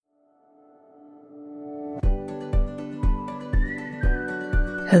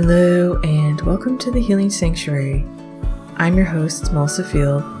Hello and welcome to the Healing Sanctuary. I'm your host, Melissa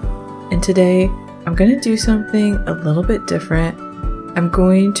Field, and today I'm going to do something a little bit different. I'm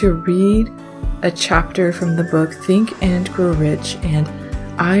going to read a chapter from the book Think and Grow Rich, and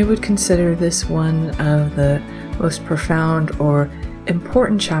I would consider this one of the most profound or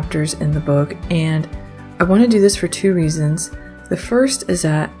important chapters in the book, and I want to do this for two reasons. The first is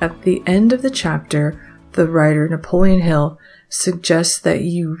that at the end of the chapter, the writer Napoleon Hill suggests that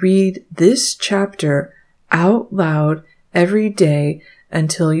you read this chapter out loud every day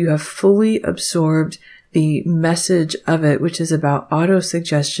until you have fully absorbed the message of it, which is about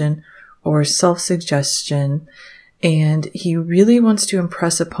autosuggestion or self-suggestion. And he really wants to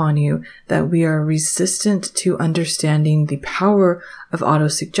impress upon you that we are resistant to understanding the power of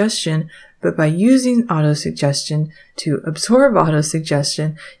autosuggestion, but by using autosuggestion to absorb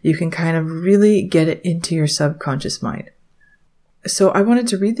autosuggestion, you can kind of really get it into your subconscious mind. So I wanted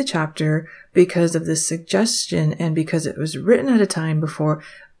to read the chapter because of this suggestion and because it was written at a time before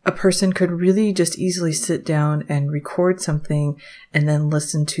a person could really just easily sit down and record something and then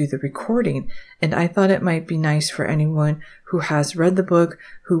listen to the recording. And I thought it might be nice for anyone who has read the book,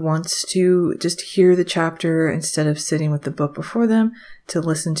 who wants to just hear the chapter instead of sitting with the book before them, to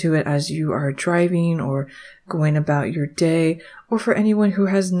listen to it as you are driving or going about your day. Or for anyone who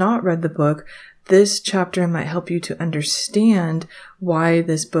has not read the book, this chapter might help you to understand why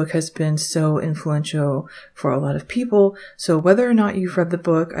this book has been so influential for a lot of people. So whether or not you've read the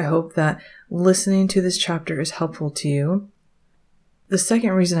book, I hope that listening to this chapter is helpful to you. The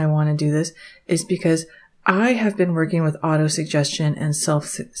second reason I want to do this is because I have been working with autosuggestion and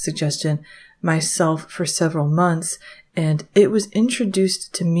self-suggestion myself for several months, and it was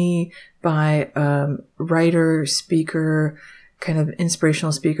introduced to me by writer, speaker, kind of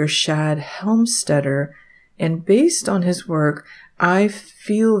inspirational speaker, Shad Helmstetter. And based on his work, I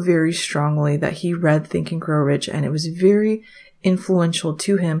feel very strongly that he read Think and Grow Rich, and it was very influential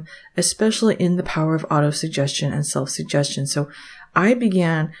to him, especially in the power of autosuggestion and self-suggestion. So I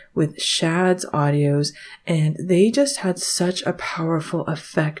began with Shad's audios, and they just had such a powerful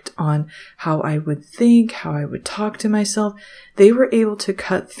effect on how I would think, how I would talk to myself. They were able to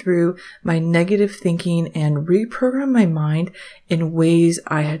cut through my negative thinking and reprogram my mind in ways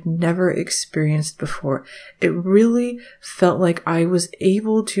I had never experienced before. It really felt like I was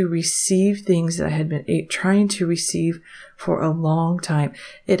able to receive things that I had been trying to receive for a long time.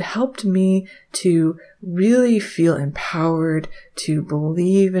 It helped me to really feel empowered, to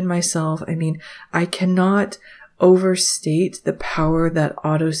believe in myself. I mean, I cannot overstate the power that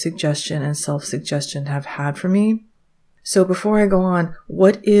autosuggestion and self-suggestion have had for me. So before I go on,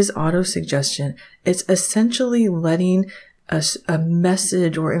 what is autosuggestion? It's essentially letting a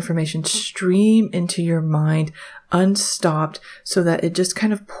message or information stream into your mind unstopped so that it just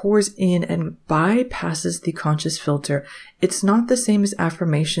kind of pours in and bypasses the conscious filter. It's not the same as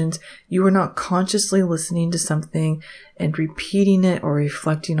affirmations. You are not consciously listening to something and repeating it or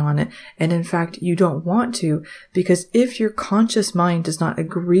reflecting on it. And in fact, you don't want to, because if your conscious mind does not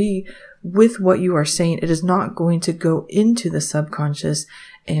agree with what you are saying, it is not going to go into the subconscious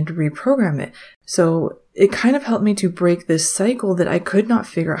and reprogram it. So it kind of helped me to break this cycle that I could not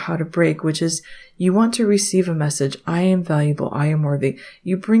figure out how to break, which is you want to receive a message. I am valuable. I am worthy.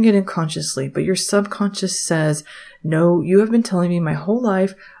 You bring it in consciously, but your subconscious says, no, you have been telling me my whole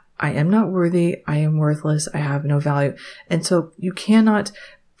life, I am not worthy. I am worthless. I have no value. And so you cannot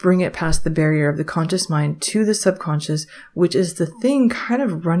bring it past the barrier of the conscious mind to the subconscious, which is the thing kind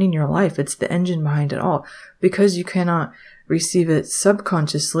of running your life. It's the engine behind it all. Because you cannot receive it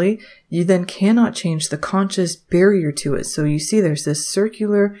subconsciously, you then cannot change the conscious barrier to it. So you see there's this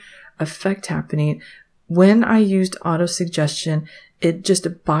circular effect happening. When I used autosuggestion, it just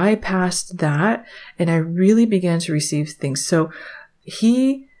bypassed that, and I really began to receive things. So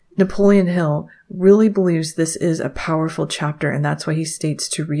Napoleon Hill, really believes this is a powerful chapter, and that's why he states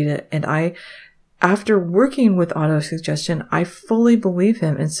to read it. And after working with autosuggestion, I fully believe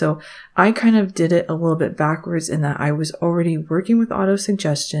him. And so I kind of did it a little bit backwards in that I was already working with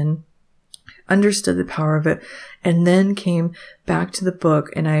autosuggestion, understood the power of it, and then came back to the book,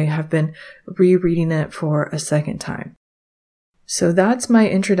 and I have been rereading it for a second time. So that's my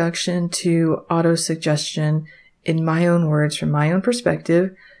introduction to autosuggestion in my own words, from my own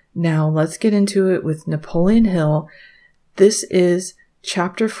perspective. Now let's get into it with Napoleon Hill. This is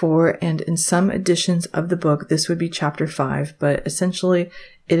Chapter 4, and in some editions of the book, this would be Chapter 5, but essentially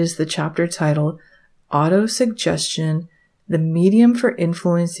it is the chapter titled Autosuggestion, the Medium for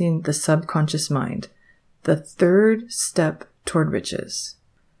Influencing the Subconscious Mind, the Third Step Toward Riches.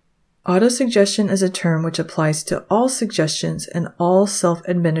 Autosuggestion is a term which applies to all suggestions and all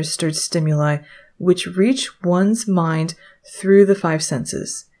self-administered stimuli which reach one's mind through the five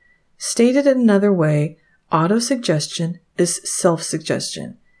senses. Stated another way, autosuggestion is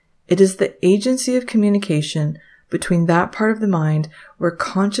self-suggestion. It is the agency of communication between that part of the mind where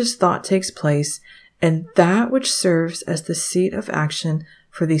conscious thought takes place and that which serves as the seat of action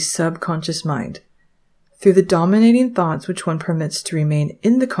for the subconscious mind. Through the dominating thoughts which one permits to remain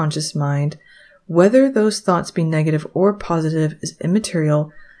in the conscious mind, whether those thoughts be negative or positive is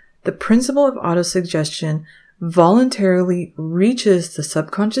immaterial, the principle of autosuggestion voluntarily reaches the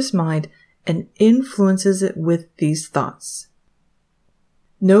subconscious mind and influences it with these thoughts.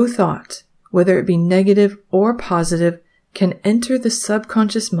 No thought, whether it be negative or positive, can enter the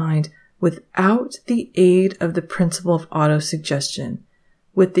subconscious mind without the aid of the principle of autosuggestion,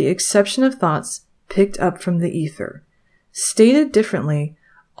 with the exception of thoughts picked up from the ether. Stated differently,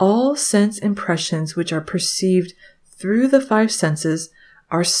 all sense impressions which are perceived through the five senses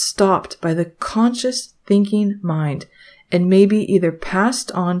are stopped by the conscious thinking mind and may be either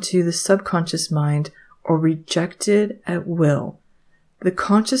passed on to the subconscious mind or rejected at will. The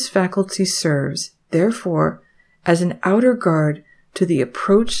conscious faculty serves, therefore, as an outer guard to the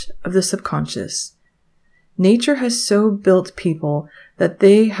approach of the subconscious. Nature has so built people that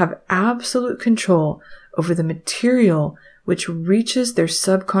they have absolute control over the material which reaches their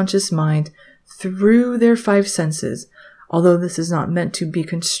subconscious mind through their five senses, although this is not meant to be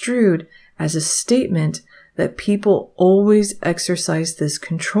construed as a statement that people always exercise this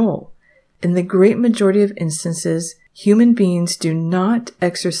control. In the great majority of instances, human beings do not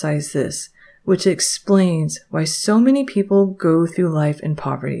exercise this, which explains why so many people go through life in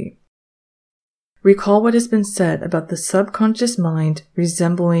poverty. Recall what has been said about the subconscious mind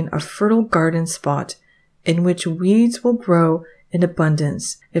resembling a fertile garden spot in which weeds will grow in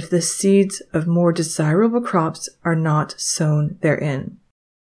abundance if the seeds of more desirable crops are not sown therein.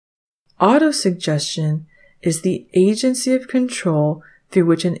 Autosuggestion is the agency of control through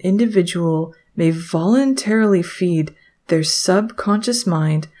which an individual may voluntarily feed their subconscious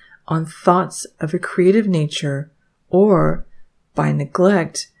mind on thoughts of a creative nature, or, by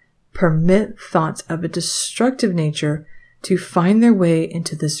neglect, permit thoughts of a destructive nature to find their way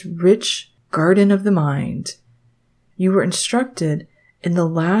into this rich garden of the mind. You were instructed in the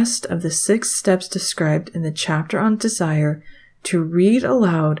last of the 6 steps described in the chapter on desire to read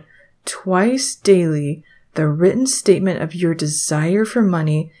aloud twice daily the written statement of your desire for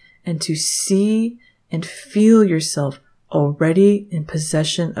money and to see and feel yourself already in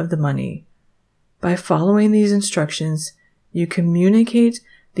possession of the money. By following these instructions, you communicate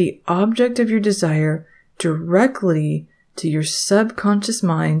the object of your desire directly to your subconscious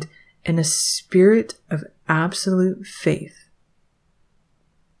mind in a spirit of absolute faith.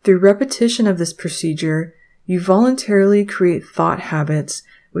 Through repetition of this procedure, you voluntarily create thought habits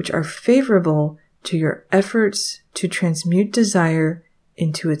which are favorable to your efforts to transmute desire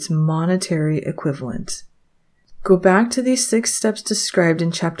into its monetary equivalent. Go back to these 6 steps described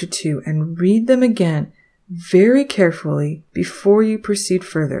in Chapter 2 and read them again very carefully before you proceed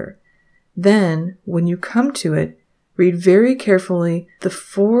further. Then, when you come to it, read very carefully the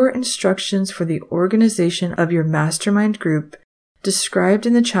 4 instructions for the organization of your mastermind group described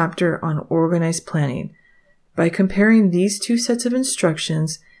in the chapter on organized planning. By comparing these 2 sets of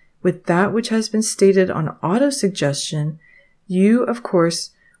instructions with that which has been stated on autosuggestion, you, of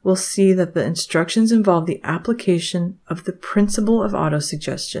course, will see that the instructions involve the application of the principle of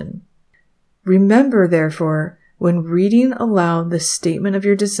autosuggestion. Remember, therefore, when reading aloud the statement of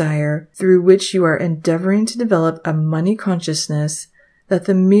your desire through which you are endeavoring to develop a money consciousness, that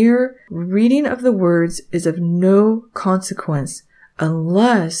the mere reading of the words is of no consequence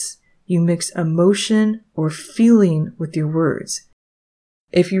unless you mix emotion or feeling with your words.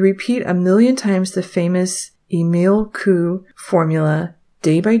 If you repeat 1,000,000 times the famous Emile Coué formula,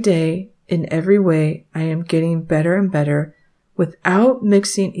 day by day, in every way, I am getting better and better, without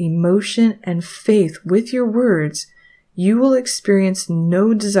mixing emotion and faith with your words, you will experience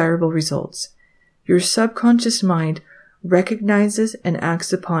no desirable results. Your subconscious mind recognizes and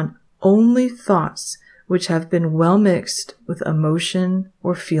acts upon only thoughts which have been well mixed with emotion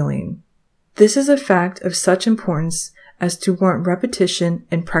or feeling. This is a fact of such importance as to warrant repetition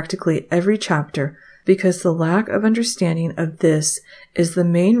in practically every chapter, because the lack of understanding of this is the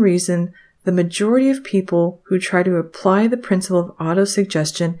main reason the majority of people who try to apply the principle of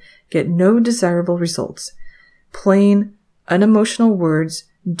autosuggestion get no desirable results. Plain, unemotional words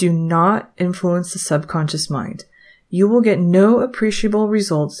do not influence the subconscious mind. You will get no appreciable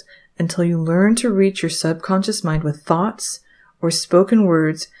results until you learn to reach your subconscious mind with thoughts or spoken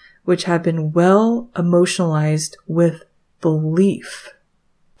words which have been well emotionalized with belief.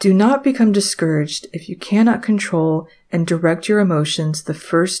 Do not become discouraged if you cannot control and direct your emotions the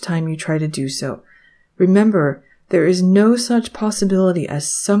first time you try to do so. Remember, there is no such possibility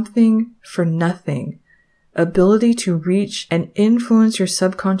as something for nothing. Ability to reach and influence your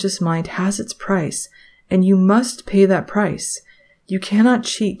subconscious mind has its price, and you must pay that price. You cannot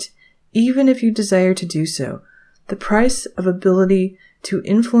cheat, even if you desire to do so. The price of ability to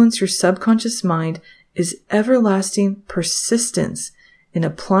influence your subconscious mind is everlasting persistence in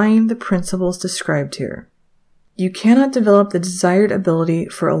applying the principles described here. You cannot develop the desired ability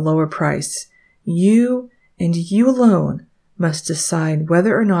for a lower price. You and you alone must decide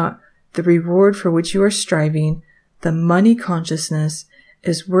whether or not the reward for which you are striving, the money consciousness,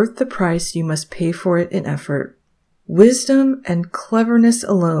 is worth the price you must pay for it in effort. Wisdom and cleverness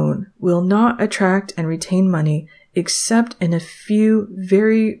alone will not attract and retain money except in a few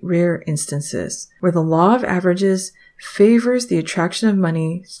very rare instances where the law of averages favors the attraction of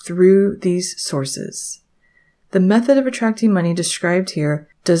money through these sources. The method of attracting money described here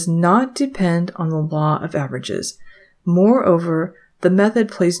does not depend on the law of averages. Moreover, the method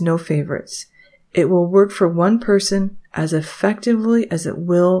plays no favorites. It will work for one person as effectively as it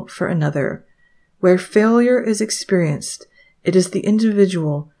will for another. Where failure is experienced, it is the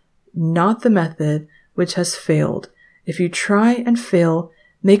individual, not the method, which has failed. If you try and fail,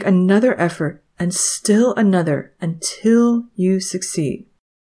 make another effort and still another until you succeed.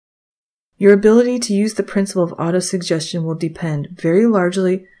 Your ability to use the principle of autosuggestion will depend very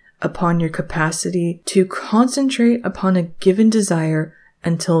largely upon your capacity to concentrate upon a given desire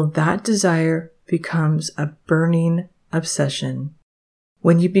until that desire becomes a burning obsession.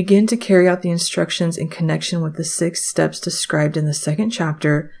 When you begin to carry out the instructions in connection with the 6 steps described in the 2nd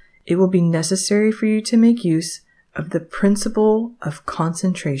chapter, it will be necessary for you to make use of the principle of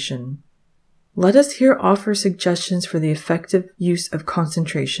concentration. Let us here offer suggestions for the effective use of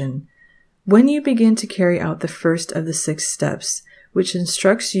concentration. When you begin to carry out the first of the 6 steps, which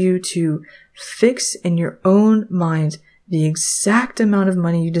instructs you to fix in your own mind the exact amount of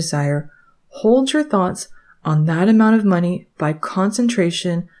money you desire, hold your thoughts on that amount of money by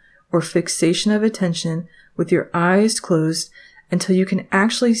concentration or fixation of attention with your eyes closed until you can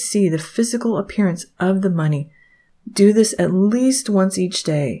actually see the physical appearance of the money. Do this at least once each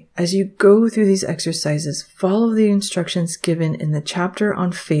day. As you go through these exercises, follow the instructions given in the chapter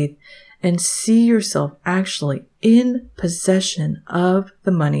on faith and see yourself actually in possession of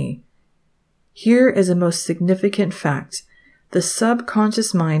the money. Here is a most significant fact. The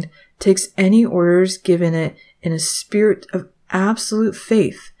subconscious mind takes any orders given it in a spirit of absolute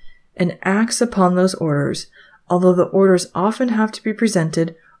faith and acts upon those orders, although the orders often have to be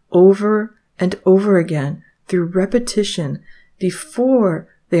presented over and over again through repetition before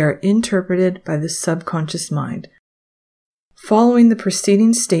they are interpreted by the subconscious mind. Following the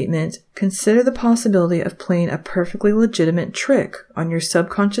preceding statement, consider the possibility of playing a perfectly legitimate trick on your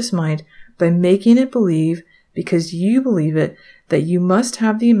subconscious mind by making it believe, because you believe it, that you must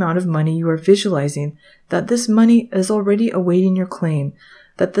have the amount of money you are visualizing, that this money is already awaiting your claim,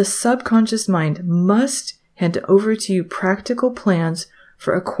 that the subconscious mind must hand over to you practical plans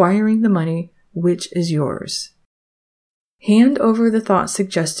for acquiring the money which is yours. Hand over the thought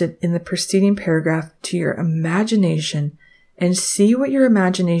suggested in the preceding paragraph to your imagination and see what your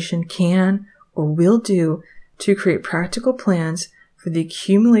imagination can or will do to create practical plans for the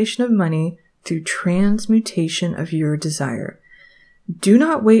accumulation of money through transmutation of your desire. Do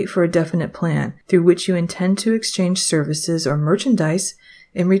not wait for a definite plan through which you intend to exchange services or merchandise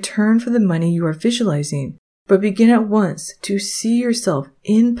in return for the money you are visualizing, but begin at once to see yourself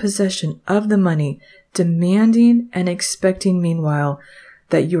in possession of the money, demanding and expecting meanwhile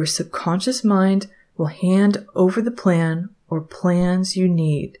that your subconscious mind will hand over the plan or plans you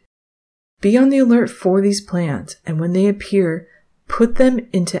need. Be on the alert for these plans, and when they appear, put them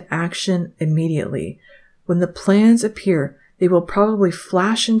into action immediately. When the plans appear, they will probably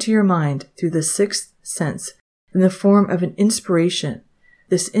flash into your mind through the 6th sense in the form of an inspiration.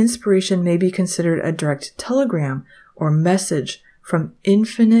 This inspiration may be considered a direct telegram or message from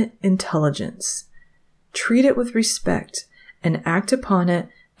infinite intelligence. Treat it with respect and act upon it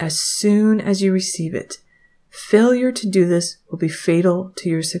as soon as you receive it. Failure to do this will be fatal to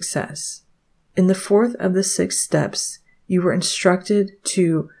your success. In the 4th of the 6 steps, you were instructed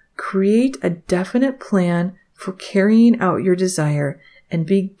to create a definite plan for carrying out your desire and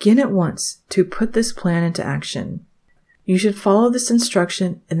begin at once to put this plan into action. You should follow this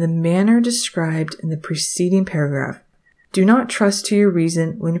instruction in the manner described in the preceding paragraph. Do not trust to your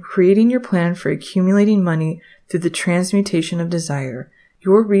reason when creating your plan for accumulating money through the transmutation of desire.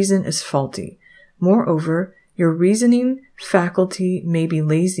 your reason is faulty. Moreover, your reasoning faculty may be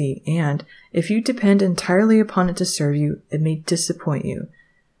lazy, and if you depend entirely upon it to serve you, it may disappoint you.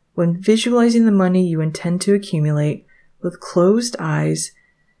 When visualizing the money you intend to accumulate, with closed eyes,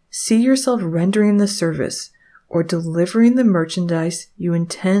 see yourself rendering the service or delivering the merchandise you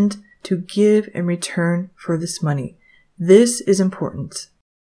intend to give in return for this money. This is important.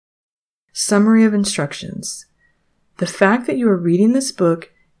 Summary of instructions. The fact that you are reading this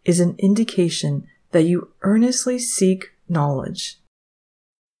book is an indication that you earnestly seek knowledge.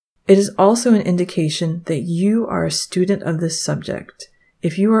 It is also an indication that you are a student of this subject.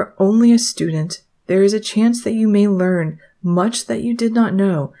 If you are only a student, there is a chance that you may learn much that you did not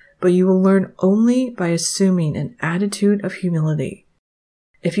know, but you will learn only by assuming an attitude of humility.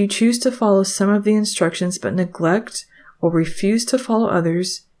 If you choose to follow some of the instructions but neglect or refuse to follow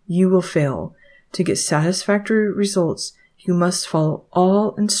others, you will fail. To get satisfactory results, you must follow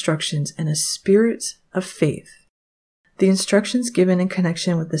all instructions in a spirit of faith. The instructions given in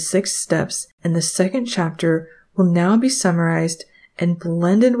connection with the 6 steps in the 2nd chapter will now be summarized and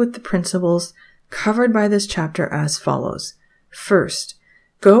blended with the principles covered by this chapter as follows. First,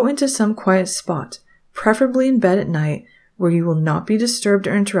 go into some quiet spot, preferably in bed at night, where you will not be disturbed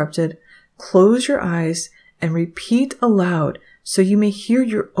or interrupted. Close your eyes and repeat aloud so you may hear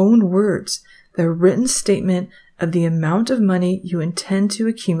your own words the written statement of the amount of money you intend to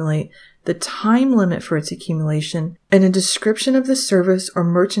accumulate, the time limit for its accumulation, and a description of the service or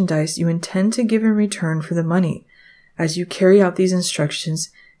merchandise you intend to give in return for the money. As you carry out these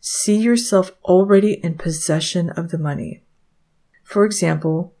instructions, see yourself already in possession of the money. For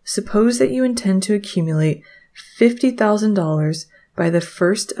example, suppose that you intend to accumulate $50,000 by the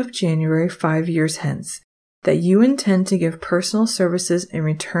 1st of January 5 years hence, that you intend to give personal services in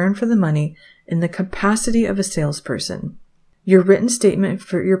return for the money in the capacity of a salesperson. Your written statement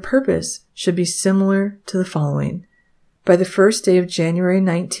for your purpose should be similar to the following. By the first day of January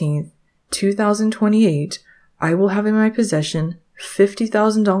 19th, 2028, I will have in my possession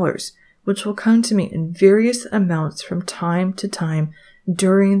 $50,000, which will come to me in various amounts from time to time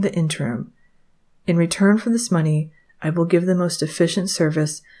during the interim. In return for this money, I will give the most efficient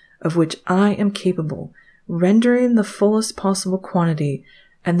service of which I am capable, rendering the fullest possible quantity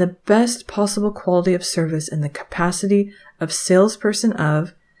and the best possible quality of service in the capacity of salesperson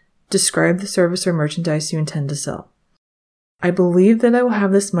of, describe the service or merchandise you intend to sell. I believe that I will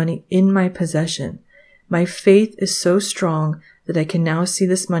have this money in my possession. My faith is so strong that I can now see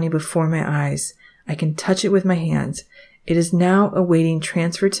this money before my eyes. I can touch it with my hands. It is now awaiting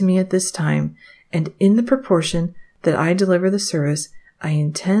transfer to me at this time, and in the proportion that I deliver the service, I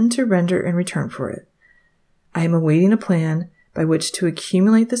intend to render in return for it. I am awaiting a plan by which to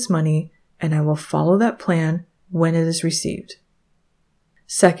accumulate this money, and I will follow that plan when it is received.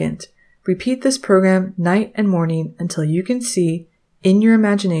 Second, repeat this program night and morning until you can see, in your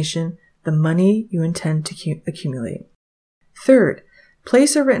imagination, the money you intend to accumulate. Third,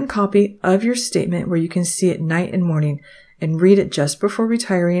 place a written copy of your statement where you can see it night and morning and read it just before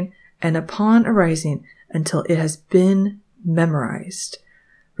retiring and upon arising until it has been memorized.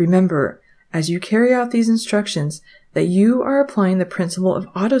 Remember, as you carry out these instructions, that you are applying the principle of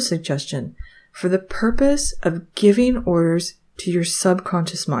autosuggestion for the purpose of giving orders to your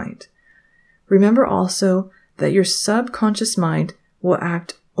subconscious mind. Remember also that your subconscious mind will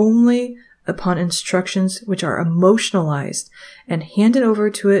act only upon instructions which are emotionalized and handed over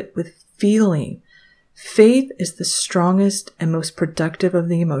to it with feeling. Faith is the strongest and most productive of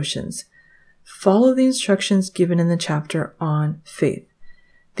the emotions. Follow the instructions given in the chapter on faith.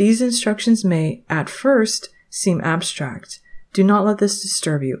 These instructions may, at first, seem abstract. Do not let this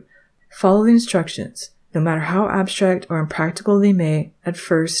disturb you. Follow the instructions, no matter how abstract or impractical they may at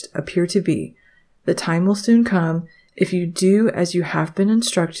first appear to be. The time will soon come, if you do as you have been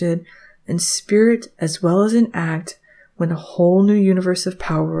instructed, in spirit as well as in act, when a whole new universe of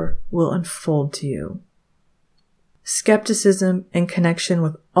power will unfold to you. Skepticism in connection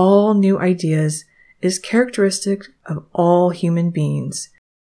with all new ideas is characteristic of all human beings.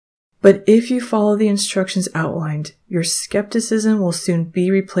 But if you follow the instructions outlined, your skepticism will soon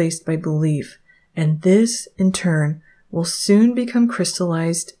be replaced by belief, and this, in turn, will soon become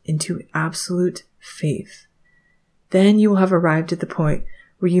crystallized into absolute faith. Then you will have arrived at the point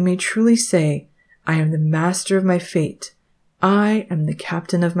where you may truly say, I am the master of my fate. I am the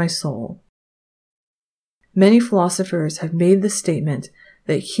captain of my soul. Many philosophers have made the statement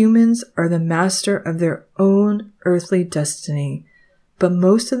that humans are the master of their own earthly destiny, but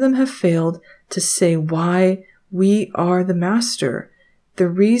most of them have failed to say why we are the master. The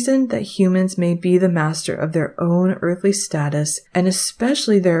reason that humans may be the master of their own earthly status, and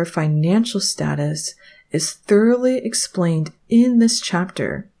especially their financial status, is thoroughly explained in this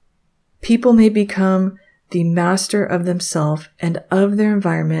chapter. People may become the master of themselves and of their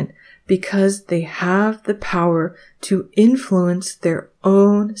environment because they have the power to influence their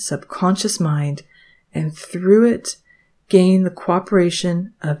own subconscious mind, and through it gain the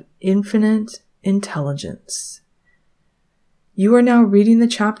cooperation of infinite intelligence. You are now reading the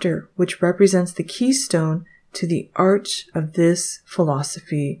chapter which represents the keystone to the arch of this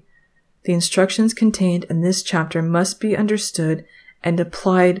philosophy. The instructions contained in this chapter must be understood and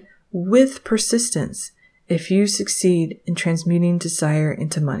applied with persistence if you succeed in transmuting desire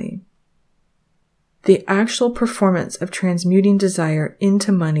into money. The actual performance of transmuting desire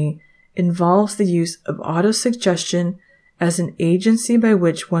into money involves the use of autosuggestion as an agency by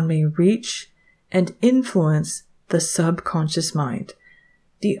which one may reach and influence the subconscious mind.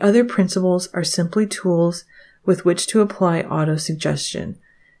 The other principles are simply tools with which to apply autosuggestion.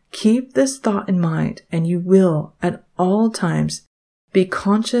 Keep this thought in mind, and you will, at all times, be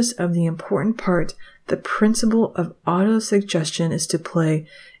conscious of the important part the principle of autosuggestion is to play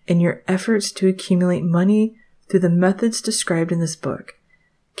in your efforts to accumulate money through the methods described in this book.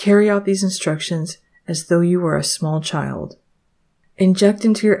 Carry out these instructions as though you were a small child. Inject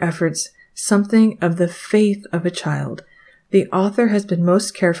into your efforts something of the faith of a child. The author has been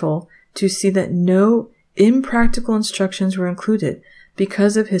most careful to see that no impractical instructions were included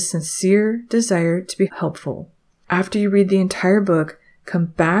because of his sincere desire to be helpful. After you read the entire book, come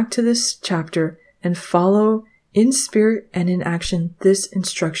back to this chapter and follow in spirit and in action this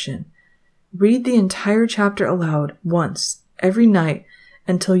instruction. Read the entire chapter aloud once every night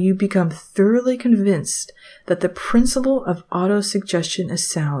until you become thoroughly convinced that the principle of autosuggestion is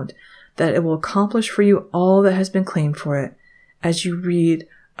sound, that it will accomplish for you all that has been claimed for it. As you read,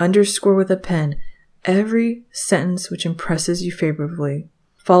 underscore with a pen every sentence which impresses you favorably.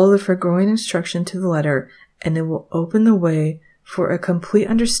 Follow the foregoing instruction to the letter, and it will open the way for a complete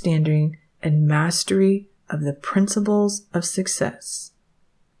understanding and mastery of the principles of success.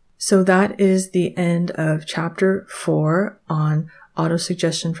 So that is the end of chapter 4 on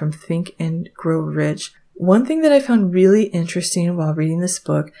autosuggestion from Think and Grow Rich. One thing that I found really interesting while reading this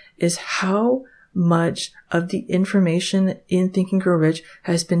book is how much of the information in Think and Grow Rich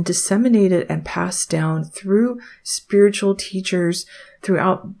has been disseminated and passed down through spiritual teachers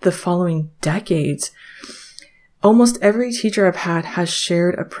throughout the following decades. Almost every teacher I've had has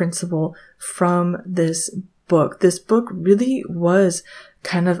shared a principle from this book. This book really was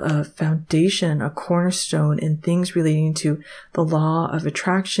kind of a foundation, a cornerstone in things relating to the law of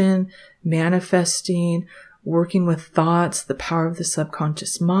attraction, manifesting, working with thoughts, the power of the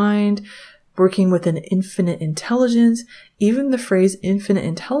subconscious mind, working with an infinite intelligence. Even the phrase infinite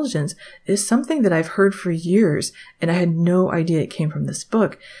intelligence is something that I've heard for years, and I had no idea it came from this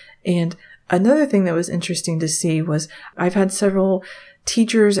book. And another thing that was interesting to see was I've had several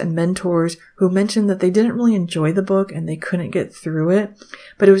teachers and mentors who mentioned that they didn't really enjoy the book and they couldn't get through it.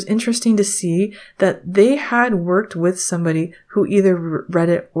 But it was interesting to see that they had worked with somebody who either read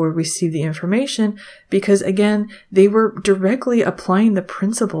it or received the information, because again, they were directly applying the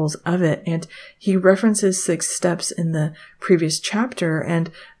principles of it. And he references 6 steps in the previous chapter,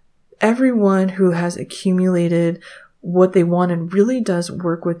 and everyone who has accumulated what they wanted really does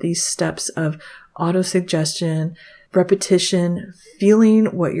work with these steps of autosuggestion, repetition, feeling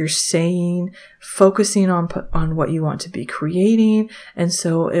what you're saying, focusing on what you want to be creating. And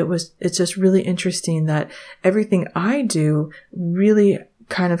so it's just really interesting that everything I do really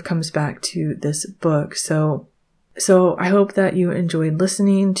kind of comes back to this book. So I hope that you enjoyed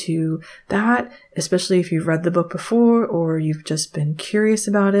listening to that, especially if you've read the book before or you've just been curious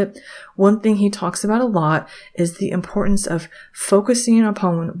about it. One thing he talks about a lot is the importance of focusing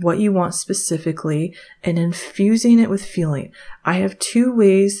upon what you want specifically and infusing it with feeling. I have 2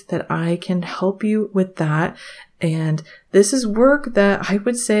 ways that I can help you with that. And this is work that I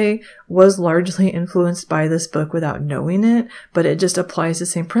would say was largely influenced by this book without knowing it, but it just applies the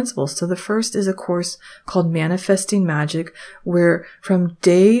same principles. So the first is a course called Manifesting Magic, where from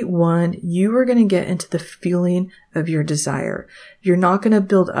day 1, you are going to get into the feeling of your desire. You're not going to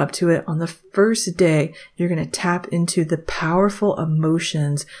build up to it on the first day. You're going to tap into the powerful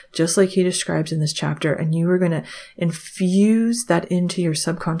emotions, just like he describes in this chapter, and you are going to infuse that into your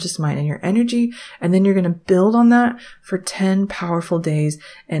subconscious mind and your energy, and then you're going to build on that for 10 powerful days.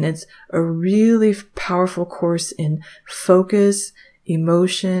 And it's a really powerful course in focus,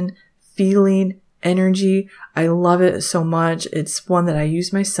 emotion, feeling, energy. I love it so much. It's one that I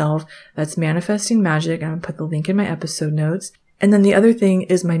use myself. That's Manifesting Magic. I'm going to put the link in my episode notes. And then the other thing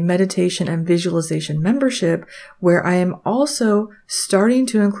is my meditation and visualization membership, where I am also starting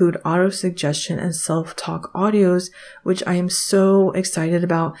to include auto-suggestion and self-talk audios, which I am so excited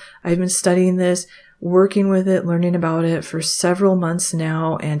about. I've been studying this, working with it, learning about it for several months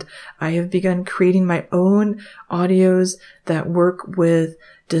now, and I have begun creating my own audios that work with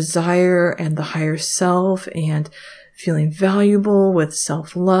desire and the higher self and feeling valuable, with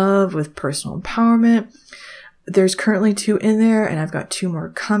self-love, with personal empowerment. There's currently 2 in there, and I've got 2 more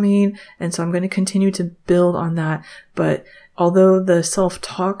coming. And so I'm going to continue to build on that. But although the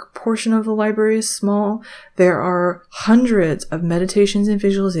self-talk portion of the library is small, there are hundreds of meditations and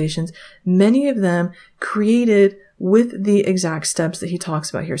visualizations, many of them created with the exact steps that he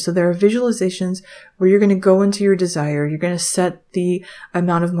talks about here. So there are visualizations where you're going to go into your desire. You're going to set the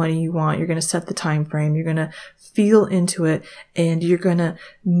amount of money you want. You're going to set the time frame. You're going to feel into it, and you're going to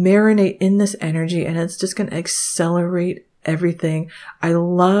marinate in this energy, and it's just going to accelerate everything. I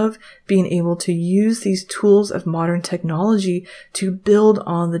love being able to use these tools of modern technology to build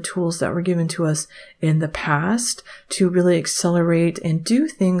on the tools that were given to us in the past to really accelerate and do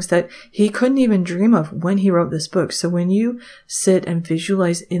things that he couldn't even dream of when he wrote this book. So when you sit and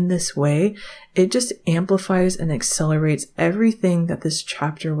visualize in this way, it just amplifies and accelerates everything that this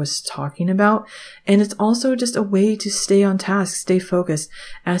chapter was talking about. And it's also just a way to stay on task, stay focused.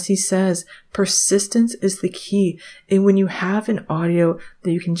 As he says, persistence is the key. And when you have an audio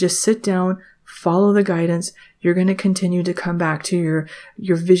that you can just sit down, follow the guidance, you're going to continue to come back to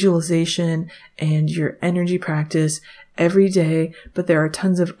your visualization and your energy practice every day. But there are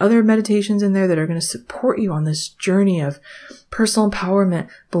tons of other meditations in there that are going to support you on this journey of personal empowerment,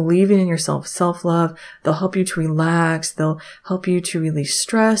 believing in yourself, self-love. They'll help you to relax. They'll help you to release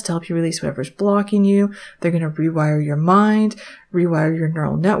stress, to help you release whatever's blocking you. They're going to rewire your mind, rewire your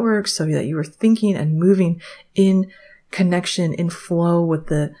neural networks so that you are thinking and moving in connection, in flow with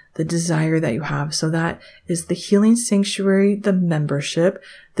the desire that you have. So that is the Healing Sanctuary, the membership.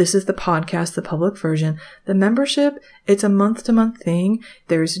 This is the podcast, the public version. The membership, it's a month-to-month thing.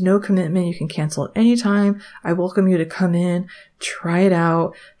 There's no commitment. You can cancel at any time. I welcome you to come in, try it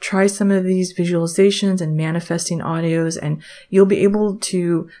out, try some of these visualizations and manifesting audios, and you'll be able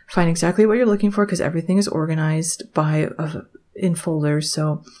to find exactly what you're looking for because everything is organized in folders.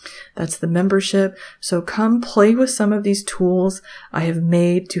 So that's the membership. So come play with some of these tools I have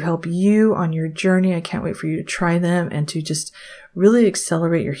made to help you on your journey. I can't wait for you to try them and to just really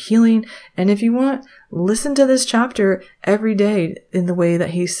accelerate your healing. And if you want, listen to this chapter every day in the way that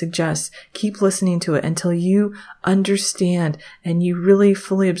he suggests. Keep listening to it until you understand and you really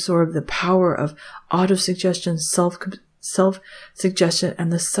fully absorb the power of auto-suggestion, self-suggestion,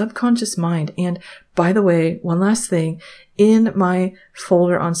 and the subconscious mind. And by the way, one last thing, in my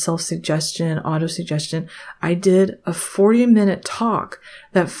folder on self-suggestion, auto-suggestion, I did a 40-minute talk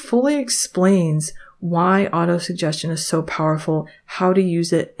that fully explains why auto-suggestion is so powerful, how to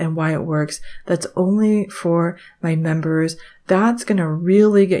use it, and why it works. That's only for my members. That's going to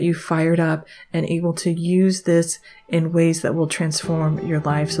really get you fired up and able to use this in ways that will transform your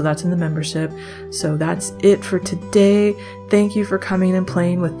life. So that's in the membership. So that's it for today. Thank you for coming and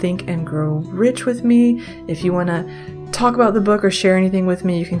playing with Think and Grow Rich with me. If you want to talk about the book or share anything with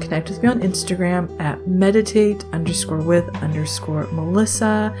me, you can connect with me on Instagram at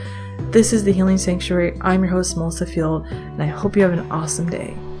meditate_with_Melissa. This is the Healing Sanctuary. I'm your host, Melissa Field, and I hope you have an awesome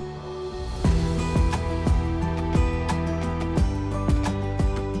day.